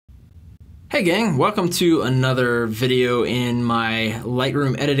Hey gang, welcome to another video in my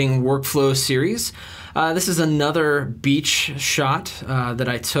Lightroom editing workflow series. This is another beach shot that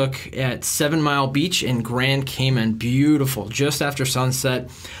I took at 7 Mile Beach in Grand Cayman. Beautiful, just after sunset.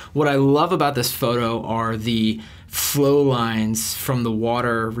 What I love about this photo are the flow lines from the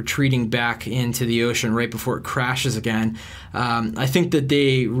water retreating back into the ocean right before it crashes again. I think that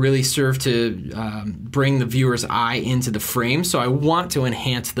they really serve to bring the viewer's eye into the frame, so I want to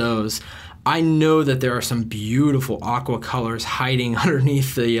enhance those. I know that there are some beautiful aqua colors hiding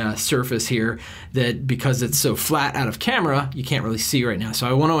underneath the surface here that, because it's so flat out of camera, you can't really see right now. So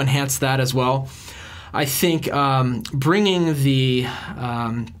I want to enhance that as well. I think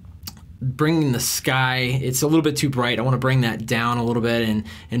bringing the sky, it's a little bit too bright. I want to bring that down a little bit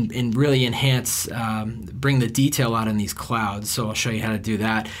and really enhance, bring the detail out in these clouds. So I'll show you how to do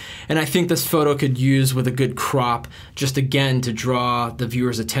that. And I think this photo could use with a good crop, just again to draw the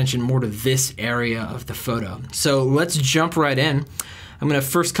viewer's attention more to this area of the photo. So let's jump right in. I'm going to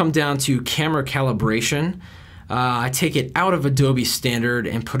first come down to camera calibration. I take it out of Adobe Standard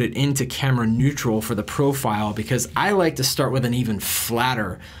and put it into camera neutral for the profile because I like to start with an even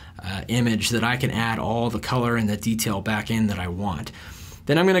flatter image that I can add all the color and the detail back in that I want.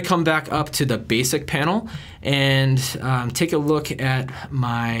 Then I'm going to come back up to the basic panel and take a look at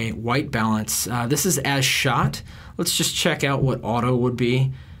my white balance. This is as shot. Let's just check out what auto would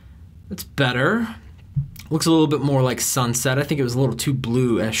be. It's better. Looks a little bit more like sunset. I think it was a little too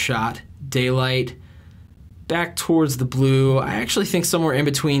blue as shot. Daylight, back towards the blue. I actually think somewhere in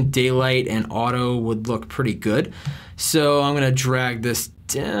between daylight and auto would look pretty good. So I'm going to drag this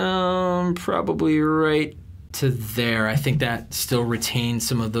down probably right to there. I think that still retains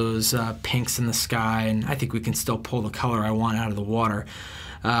some of those pinks in the sky, and I think we can still pull the color I want out of the water.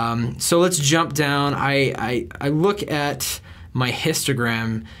 So let's jump down. I look at my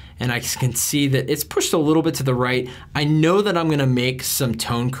histogram and I can see that it's pushed a little bit to the right. I know that I'm going to make some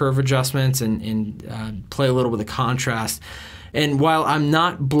tone curve adjustments and play a little with the contrast. And while I'm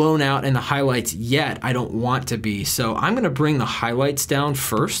not blown out in the highlights yet, I don't want to be. So I'm going to bring the highlights down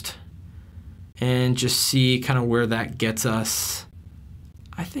first and just see kind of where that gets us.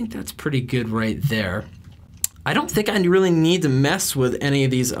 I think that's pretty good right there. I don't think I really need to mess with any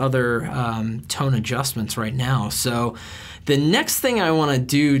of these other tone adjustments right now. So the next thing I want to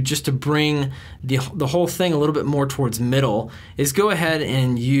do, just to bring the whole thing a little bit more towards middle, is go ahead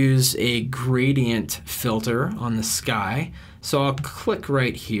and use a gradient filter on the sky. So I'll click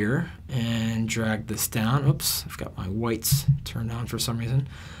right here and drag this down. Oops, I've got my whites turned on for some reason.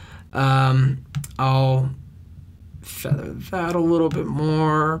 I'll feather that a little bit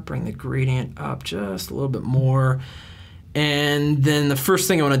more, bring the gradient up just a little bit more. And then the first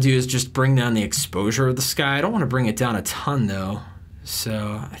thing I want to do is just bring down the exposure of the sky. I don't want to bring it down a ton though.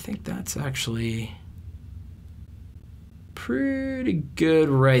 So I think that's actually pretty good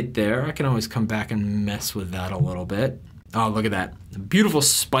right there. I can always come back and mess with that a little bit. Oh, look at that. A beautiful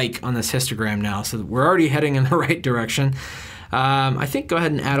spike on this histogram now, so we're already heading in the right direction. I think go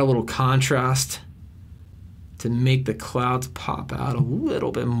ahead and add a little contrast to make the clouds pop out a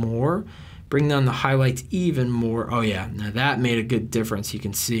little bit more. Bring down the highlights even more. Oh yeah, now that made a good difference. You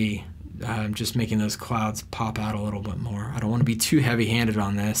can see just making those clouds pop out a little bit more. I don't want to be too heavy-handed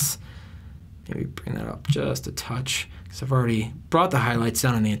on this. Maybe bring that up just a touch, because I've already brought the highlights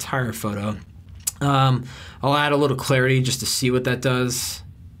down in the entire photo. I'll add a little clarity just to see what that does.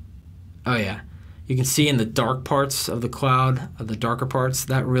 Oh yeah, you can see in the dark parts of the cloud, the darker parts,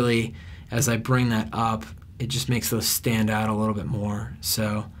 that really, as I bring that up, it just makes those stand out a little bit more.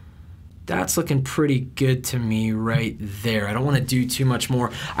 So that's looking pretty good to me right there. I don't want to do too much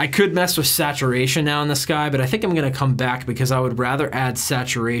more. I could mess with saturation now in the sky, but I think I'm going to come back because I would rather add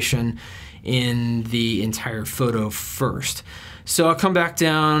saturation in the entire photo first. So I'll come back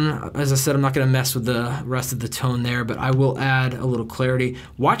down. As I said, I'm not going to mess with the rest of the tone there, but I will add a little clarity.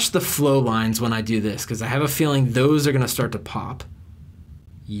 Watch the flow lines when I do this, because I have a feeling those are going to start to pop.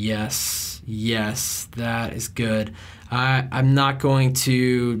 Yes, yes, that is good. I'm not going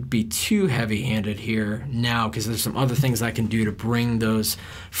to be too heavy-handed here now because there's some other things I can do to bring those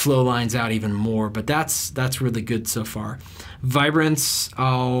flow lines out even more, but that's really good so far. Vibrance,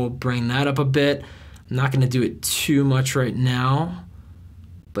 I'll bring that up a bit. I'm not going to do it too much right now,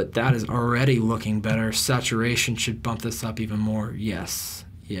 but that is already looking better. Saturation should bump this up even more. Yes,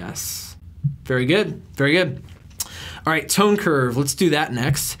 yes. Very good, very good. All right, tone curve, let's do that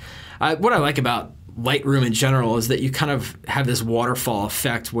next. What I like about Lightroom in general is that you kind of have this waterfall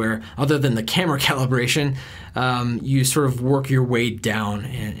effect where, other than the camera calibration, you sort of work your way down,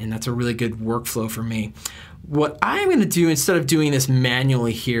 and that's a really good workflow for me. what I'm gonna do, instead of doing this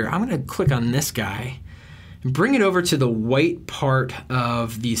manually here, I'm gonna click on this guy and bring it over to the white part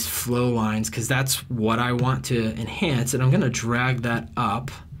of these flow lines, because that's what I want to enhance, and I'm gonna drag that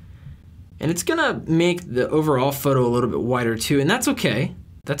up. And it's gonna make the overall photo a little bit whiter too, and that's okay.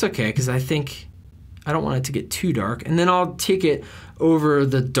 That's okay, because I don't want it to get too dark. And then I'll take it over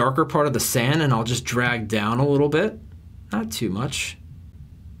the darker part of the sand and I'll just drag down a little bit, not too much,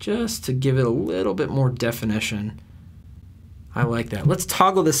 just to give it a little bit more definition. I like that. Let's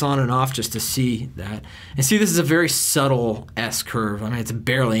toggle this on and off just to see that. And see, this is a very subtle S curve. I mean, it's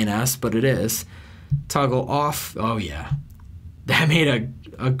barely an S, but it is. Toggle off, oh yeah. That made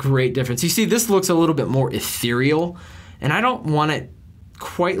a great difference. You see, this looks a little bit more ethereal, and I don't want it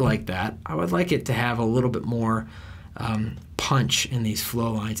quite like that. I would like it to have a little bit more punch in these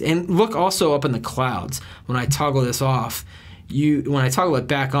flow lines. And look also up in the clouds. When I toggle this off, when I toggle it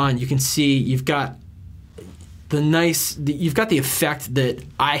back on, you can see you've got the effect that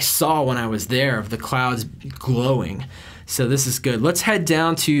I saw when I was there of the clouds glowing. So this is good. Let's head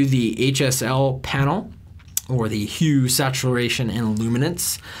down to the HSL panel, or the hue, saturation, and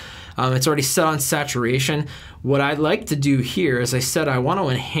luminance. It's already set on saturation. What I'd like to do here, as I said, I want to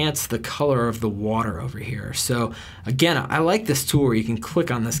enhance the color of the water over here. So again, I like this tool where you can click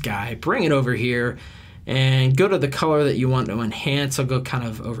on this guy, bring it over here, and go to the color that you want to enhance. I'll go kind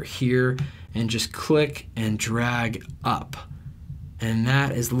of over here and just click and drag up. And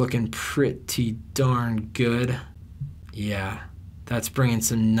that is looking pretty darn good. Yeah, that's bringing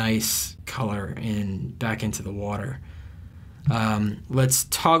some nice color back into the water. Let's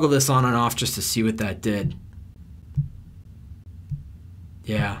toggle this on and off just to see what that did.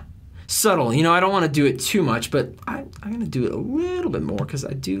 Yeah, subtle. You know, I don't want to do it too much, but I'm going to do it a little bit more because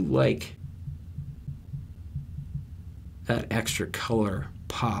I do like that extra color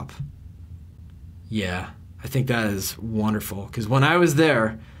pop. Yeah, I think that is wonderful, because when I was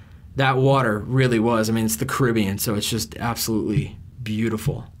there, that water really was, I mean, it's the Caribbean, so it's just absolutely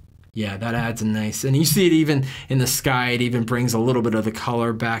beautiful. Yeah, that adds a nice, and you see it even in the sky, it even brings a little bit of the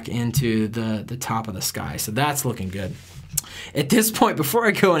color back into the top of the sky, so that's looking good. At this point, before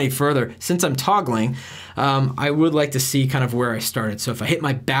I go any further, since I'm toggling, I would like to see kind of where I started. So if I hit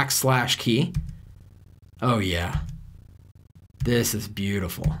my backslash key, oh yeah, this is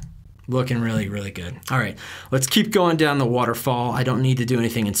beautiful. Looking really, really good. All right, let's keep going down the waterfall. I don't need to do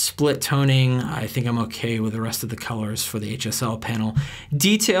anything in split toning. I think I'm okay with the rest of the colors for the HSL panel.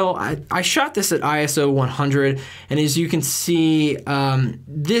 Detail, I shot this at ISO 100, and as you can see,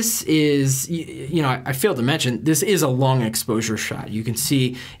 this is, you know, I failed to mention, this is a long exposure shot. You can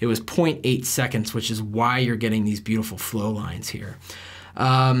see it was 0.8 seconds, which is why you're getting these beautiful flow lines here.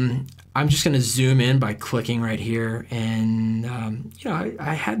 I'm just going to zoom in by clicking right here, and you know,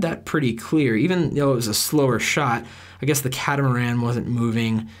 I had that pretty clear, even though it was a slower shot. I guess the catamaran wasn't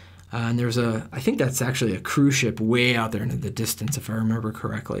moving, and there's I think that's actually a cruise ship way out there into the distance, if I remember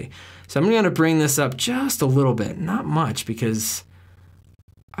correctly. So I'm going to bring this up just a little bit, not much, because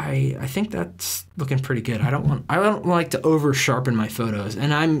I think that's looking pretty good. I don't like to over sharpen my photos,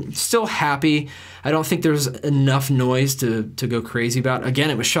 and I'm still happy. I don't think there's enough noise to go crazy about. Again,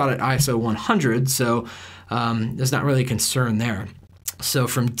 it was shot at ISO 100, so there's not really a concern there. So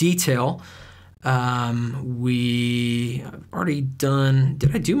from detail, we already done.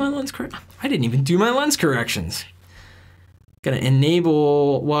 Did I do my lens correction? I didn't even do my lens corrections. Going to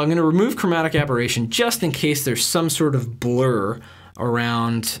enable. Well, I'm going to remove chromatic aberration just in case there's some sort of blur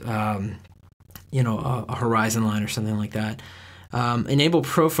around, you know, a horizon line or something like that. Enable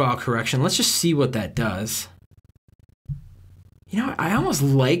profile correction. Let's just see what that does. You know, I almost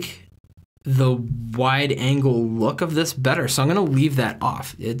like the wide angle look of this better, so I'm going to leave that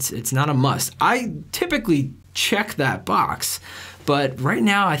off. It's not a must. I typically check that box, but right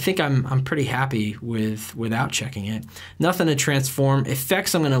now I think I'm pretty happy without checking it. Nothing to transform.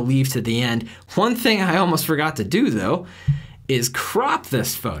 Effects I'm going to leave to the end. One thing I almost forgot to do though is crop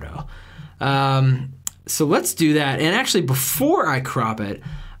this photo. So let's do that. And actually, before I crop it,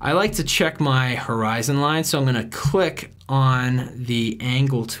 I like to check my horizon line. So I'm going to click on the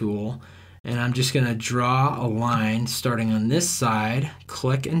angle tool, and I'm just going to draw a line starting on this side,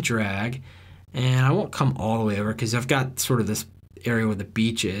 click and drag, and I won't come all the way over because I've got sort of this area where the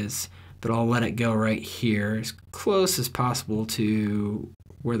beach is, but I'll let it go right here as close as possible to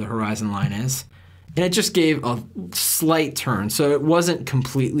where the horizon line is. And it just gave a slight turn, so it wasn't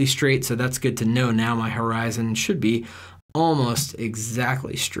completely straight, so that's good to know. Now my horizon should be almost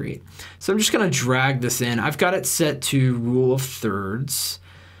exactly straight. So I'm just going to drag this in. I've got it set to rule of thirds,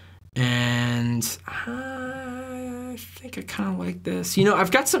 and I think I kind of like this. You know,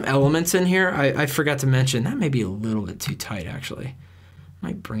 I've got some elements in here. I forgot to mention, that may be a little bit too tight actually.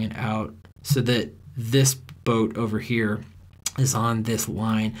 Might bring it out so that this boat over here is on this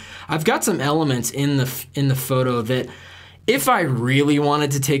line. I've got some elements in the photo that if I really wanted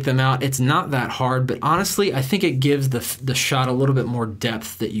to take them out, it's not that hard, but honestly, I think it gives the shot a little bit more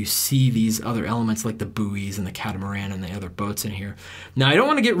depth that you see these other elements like the buoys and the catamaran and the other boats in here. Now, I don't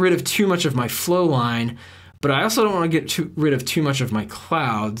want to get rid of too much of my flow line, but I also don't want to get rid of too much of my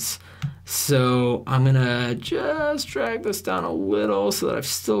clouds. So I'm gonna just drag this down a little so that I've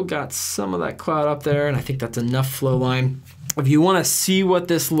still got some of that cloud up there, and I think that's enough flow line. If you want to see what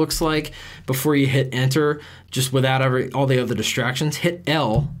this looks like before you hit enter, just without all the other distractions, hit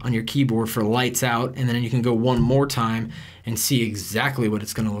L on your keyboard for lights out, and then you can go one more time and see exactly what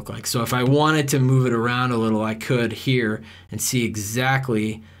it's going to look like. So if I wanted to move it around a little, I could here and see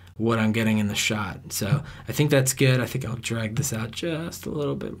exactly what I'm getting in the shot. So I think that's good. I think I'll drag this out just a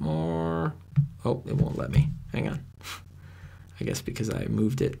little bit more. Oh, it won't let me. Hang on. I guess because I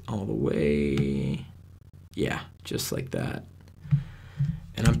moved it all the way. Yeah, just like that.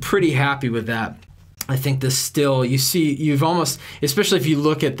 And I'm pretty happy with that. I think this still, you see, you've almost, especially if you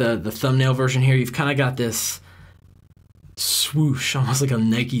look at the thumbnail version here, you've kind of got this swoosh, almost like a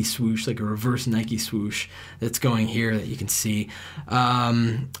Nike swoosh, like a reverse Nike swoosh that's going here that you can see.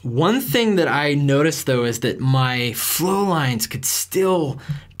 One thing that I noticed though is that my flow lines could still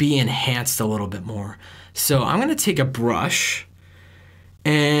be enhanced a little bit more. So I'm gonna take a brush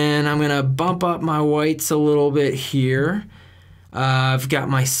and I'm gonna bump up my whites a little bit here. I've got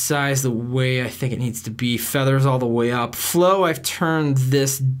my size the way I think it needs to be, feathers all the way up. Flow, I've turned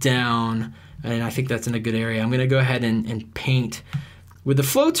this down, and I think that's in a good area. I'm gonna go ahead and paint. With the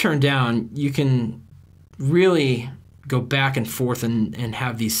flow turned down, you can really go back and forth and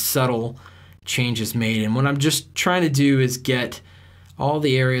have these subtle changes made. And what I'm just trying to do is get all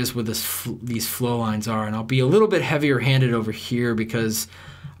the areas where these flow lines are, and I'll be a little bit heavier handed over here because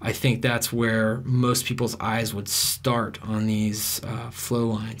I think that's where most people's eyes would start on these flow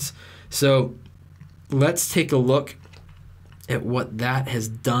lines. So let's take a look at what that has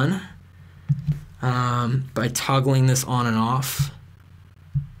done by toggling this on and off.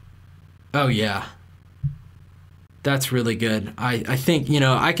 Oh yeah, that's really good. I think, you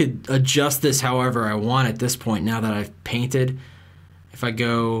know, I could adjust this however I want at this point now that I've painted. If I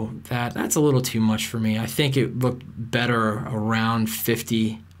go that's a little too much for me. I think it looked better around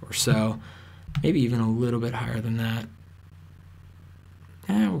 50 or so, maybe even a little bit higher than that.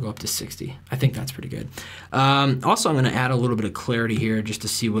 We'll go up to 60. I think that's pretty good. Also, I'm going to add a little bit of clarity here just to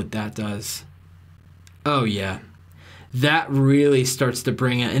see what that does. Oh yeah, that really starts to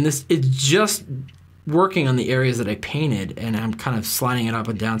bring it, and it's just working on the areas that I painted, and I'm kind of sliding it up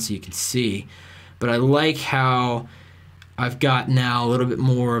and down so you can see. But I like how I've got now a little bit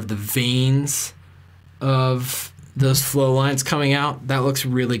more of the veins of those flow lines coming out. That looks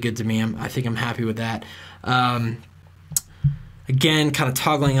really good to me. I think I'm happy with that. Again, kind of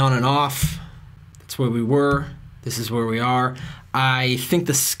toggling on and off. That's where we were. This is where we are. I think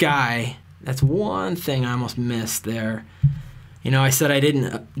the sky, that's one thing I almost missed there. You know, I said I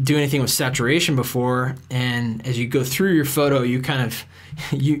didn't do anything with saturation before, and as you go through your photo, you kind of,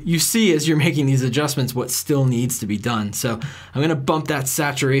 you see as you're making these adjustments what still needs to be done. So I'm gonna bump that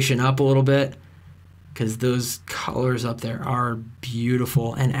saturation up a little bit because those colors up there are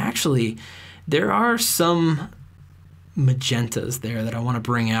beautiful. And actually, there are some magentas there that I want to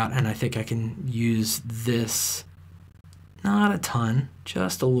bring out, and I think I can use this, not a ton,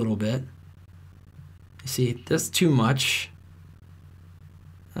 just a little bit. You see, that's too much.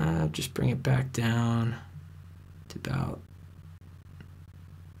 Just bring it back down to about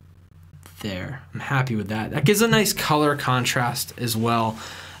there. I'm happy with that. That gives a nice color contrast as well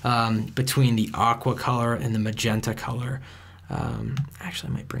between the aqua color and the magenta color. Actually,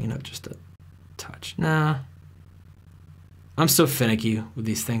 I might bring it up just a touch. Nah, I'm so finicky with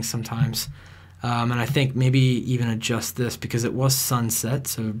these things sometimes. And I think maybe even adjust this because it was sunset,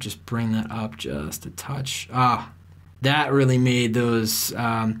 so just bring that up just a touch. That really made those,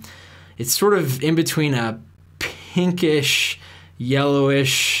 it's sort of in between a pinkish,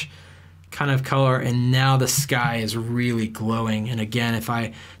 yellowish kind of color, and now the sky is really glowing. And again, if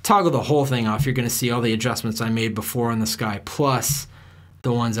I toggle the whole thing off, you're gonna see all the adjustments I made before in the sky, plus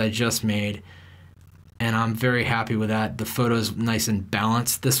the ones I just made. And I'm very happy with that. The photo's nice and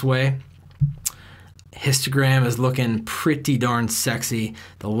balanced this way. Histogram is looking pretty darn sexy.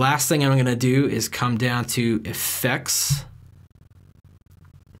 The last thing I'm gonna do is come down to effects,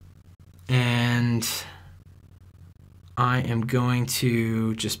 and I am going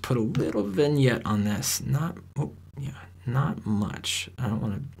to just put a little vignette on this. not much. I don't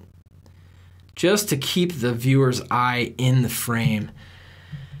want to, just to keep the viewer's eye in the frame.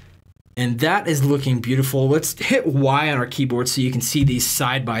 And that is looking beautiful. Let's hit Y on our keyboard so you can see these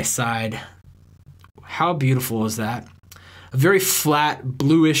side by side. How beautiful is that? A very flat,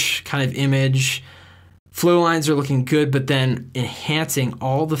 bluish kind of image. Flow lines are looking good, but then enhancing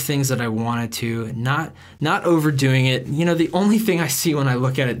all the things that I wanted to, not overdoing it. You know, the only thing I see when I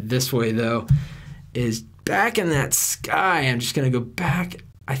look at it this way though is back in that sky. I'm just gonna go back.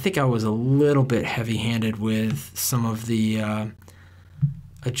 I think I was a little bit heavy-handed with some of the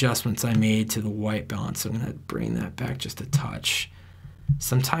adjustments I made to the white balance. So I'm gonna bring that back just a touch.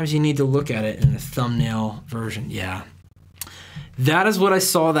 Sometimes you need to look at it in a thumbnail version. Yeah, that is what I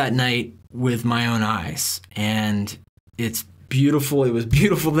saw that night with my own eyes, and it's beautiful. It was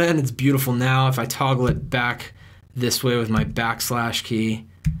beautiful then, it's beautiful now. If I toggle it back this way with my backslash key,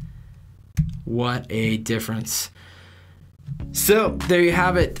 what a difference. So there you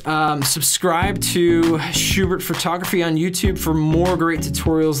have it. Subscribe to Schubert Photography on YouTube for more great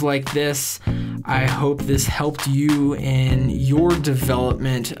tutorials like this. I hope this helped you in your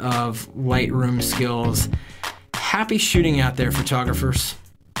development of Lightroom skills. Happy shooting out there, photographers.